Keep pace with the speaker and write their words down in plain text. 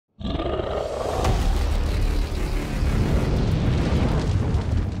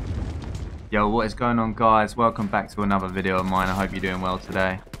Yo, what is going on, guys? Welcome back to another video of mine. I hope you're doing well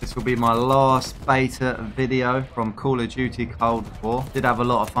today. This will be my last beta video from Call of Duty Cold War. Did have a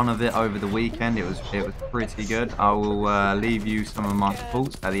lot of fun of it over the weekend. It was pretty good. I will leave you some of my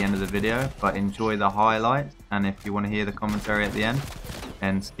thoughts at the end of the video, but enjoy the highlights. And if you want to hear the commentary at the end,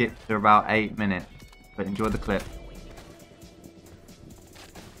 then skip to about 8 minutes. But enjoy the clip.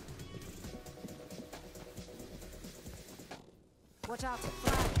 Watch out!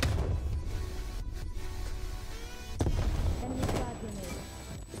 Flag! Enemy flag grenade.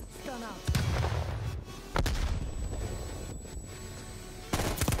 Stun out.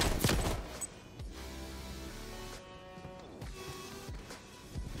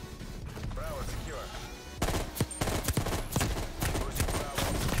 Bravo secure. Losing Bravo.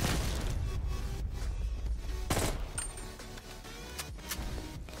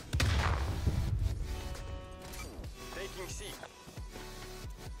 Taking C.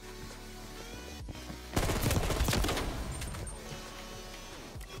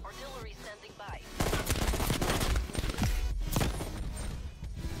 Artillery standing by.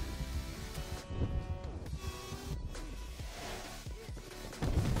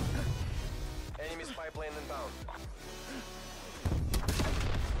 Enemy spy plane inbound.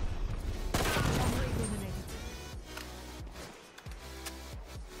 Runway eliminated.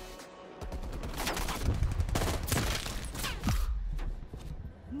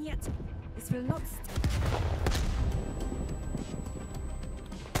 Niet. This will not stay.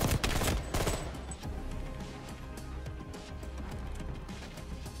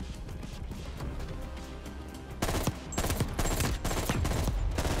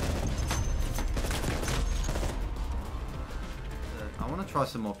 I want to try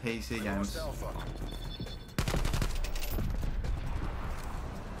some more PC games. Lost Alpha.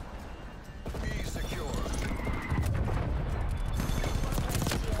 B secure.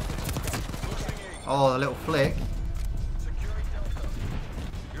 Losing A. Oh, a little flick. Securing Delta.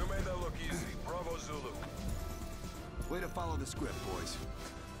 You made that look easy. Bravo Zulu. Way to follow the script, boys.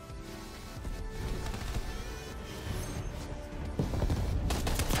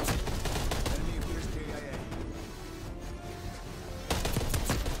 Enemy appears KIA.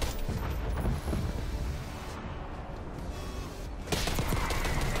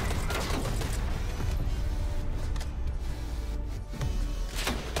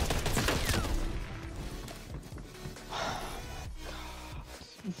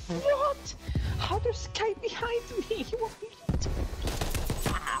 What? How there's a guy behind me? You want me to do?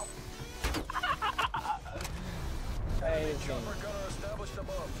 Ow! Chopper gunner established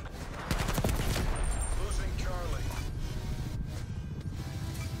above. Losing Charlie.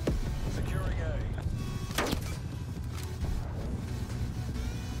 Securing A.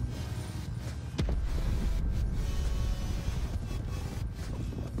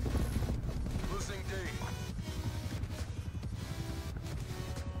 Losing D.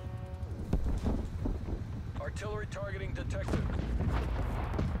 Artillery targeting detected.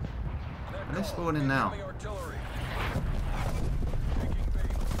 Net They're call. spawning now. Incoming artillery. Taking B.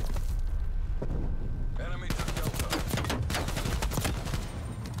 Enemy took Delta.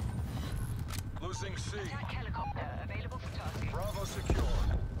 Losing C. Helicopter available for tasking. Bravo secure.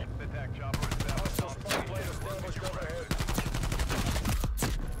 Attack chopper established. Hostile spy plane established overhead.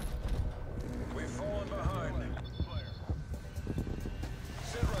 We've fallen behind.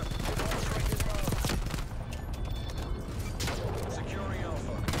 Sidrep, advance strike inbound. Securing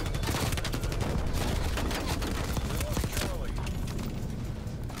Alpha. We lost Charlie.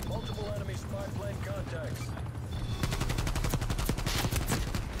 Multiple enemy spy plane contacts.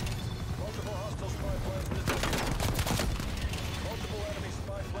 Multiple hostile spy planes detected. Multiple enemy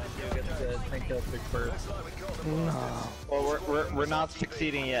spy plane contacts. Think of big bird. Looks like we killed the No. boss. Well, we're not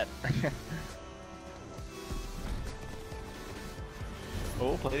succeeding yet.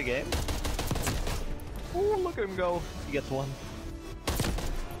 Oh, play the game. Oh, look at him go. He gets one.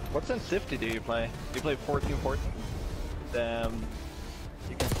 What sensitivity do you play? Do you play 14-14?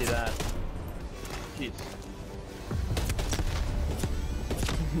 You can see that. Jeez.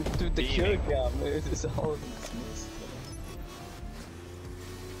 Dude, the kill Beaming. cam is all dismissed.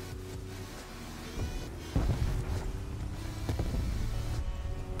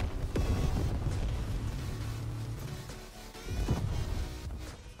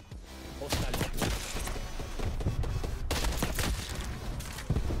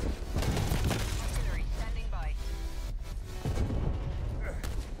 Artillery standing by.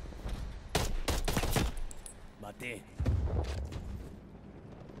 Mate.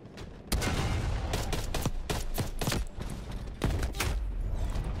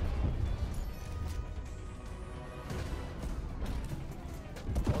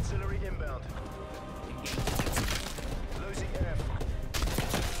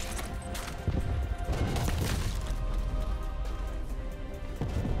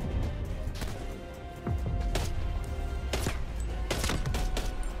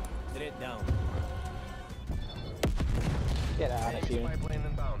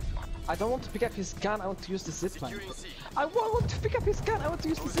 I don't want to pick up his gun, I want to use the zip line. I want to pick up his gun, I want to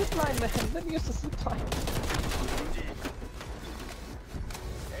use the zip line, man. Let me use the zip line.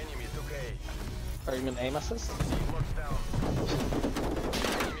 Enemy took A. Are you an aim assist? Locked down.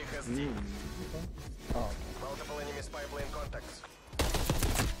 Enemy has D. Oh. Multiple enemy spy plane contacts.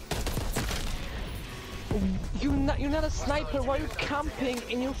 You're not a sniper, why are you camping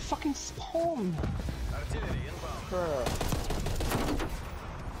in your fucking spawn? Artillery inbound. Bruh.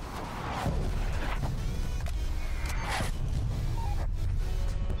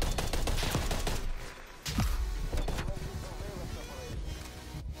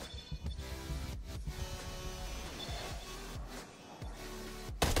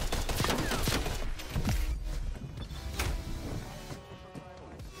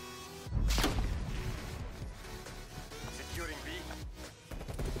 Securing B.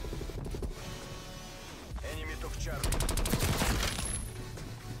 Enemy took Charlie.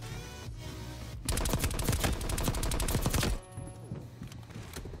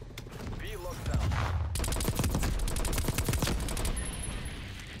 B locked down.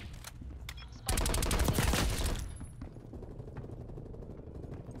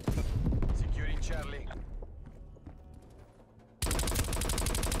 Securing Charlie.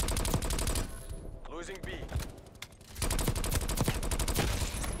 Losing B.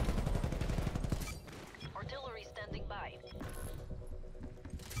 Artillery standing by.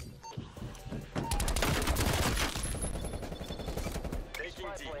 Taking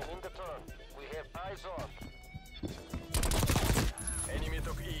D. In the turn. We have eyes on. Enemy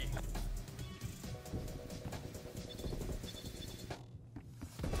took E.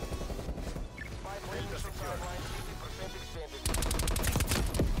 Delta secure.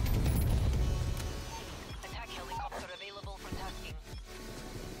 Attack helicopter available for tasking.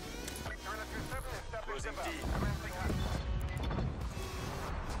 Losing D.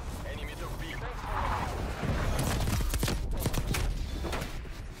 Enemy took B.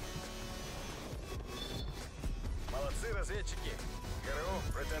 Молодцы, разведчики. ГРУ,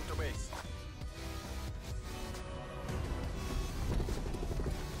 return to base.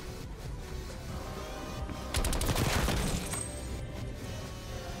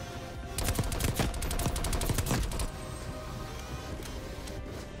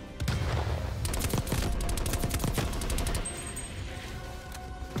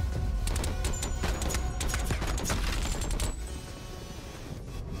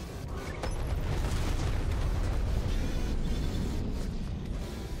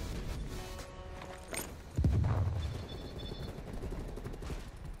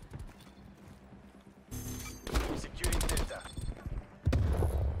 Securing Delta.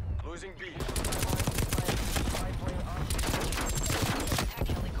 Losing B. Attack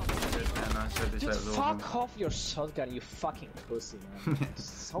helicopter available. Yeah, no, so this Dude, is all of them. fuck off your shotgun, you fucking pussy, man.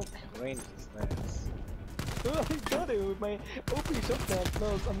 So cringe is this. Oh, I got it with my OP shotgun. No,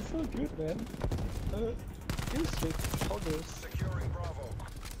 I'm so good, man. You straight holders. Securing Bravo.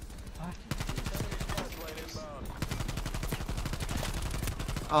 Flight inbound.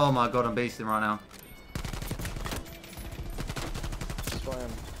 Oh my god, I'm beasting right now. Destroy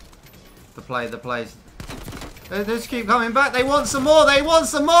him. The plays. They just keep coming back. They want some more. They want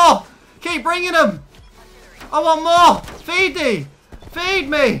some more. Keep bringing them. I want more. Feed me. Feed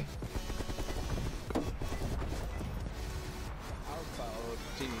me. How about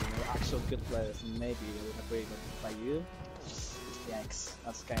Jimmy, actual good players, maybe they would agree, but by you, it's the X.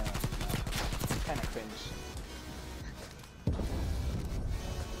 That's kind of cringe.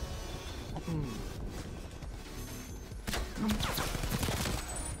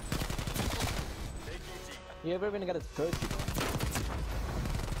 Taking D. You ever been got a 30?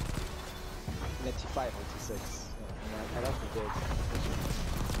 95 or 26. Yeah, I don't think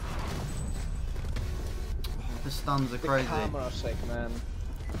The stuns are the crazy. camera shake, man.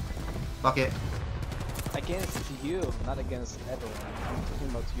 Fuck it. Against you, not against everyone. I'm talking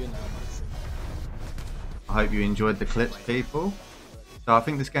about you now, Max. I hope you enjoyed the clips, people. So I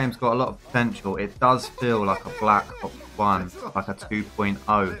think this game's got a lot of potential. It does feel like a Black Ops 1, like a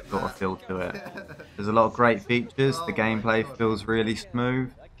 2.0 sort of feel to it. There's a lot of great features. The gameplay feels really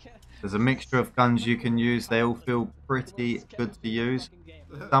smooth. There's a mixture of guns you can use. They all feel pretty good to use.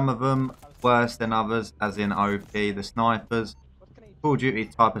 Some of them worse than others, as in OP, the snipers. Call of Duty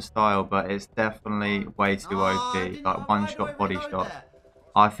type of style, but it's definitely way too OP, like one shot body shot.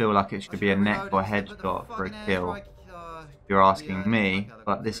 I feel like it should be a neck or headshot for a kill. You're asking me,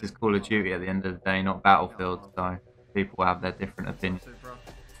 but this is Call of Duty at the end of the day, not Battlefield, so people have their different opinions.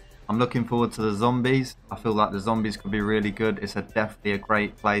 I'm looking forward to the zombies. I feel like the zombies could be really good. It's definitely a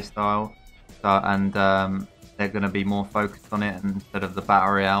great play style, and they're going to be more focused on it instead of the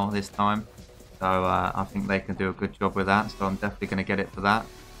Battle Royale this time. So I think they can do a good job with that. So I'm definitely going to get it for that.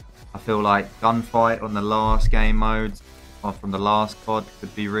 I feel like gunfight on the last game modes or from the last COD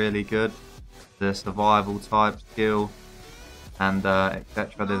could be really good. The survival type skill and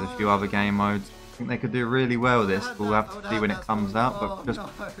etc. There's a few other game modes. I think they could do really well with this. We'll have to see when it comes out, but just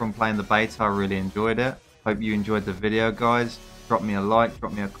from playing the beta I really enjoyed it. Hope you enjoyed the video, guys. Drop me a like,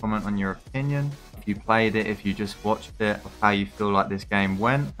 drop me a comment on your opinion. If you played it, if you just watched it, of how you feel like this game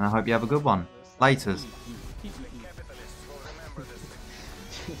went, and I hope you have a good one. Laters.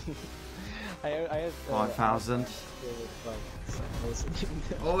 I have 5,000.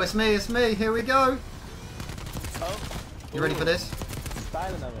 Oh, it's me, here we go. Oh, You ready for this?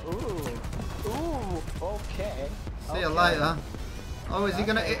 style number. Ooh, okay. See you later. Oh, is he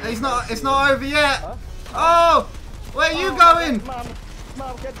gonna? It's not over yet. Oh, where are you going?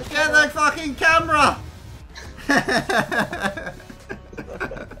 Mom, get the Get the fucking camera.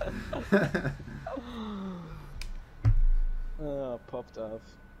 Oh, popped off.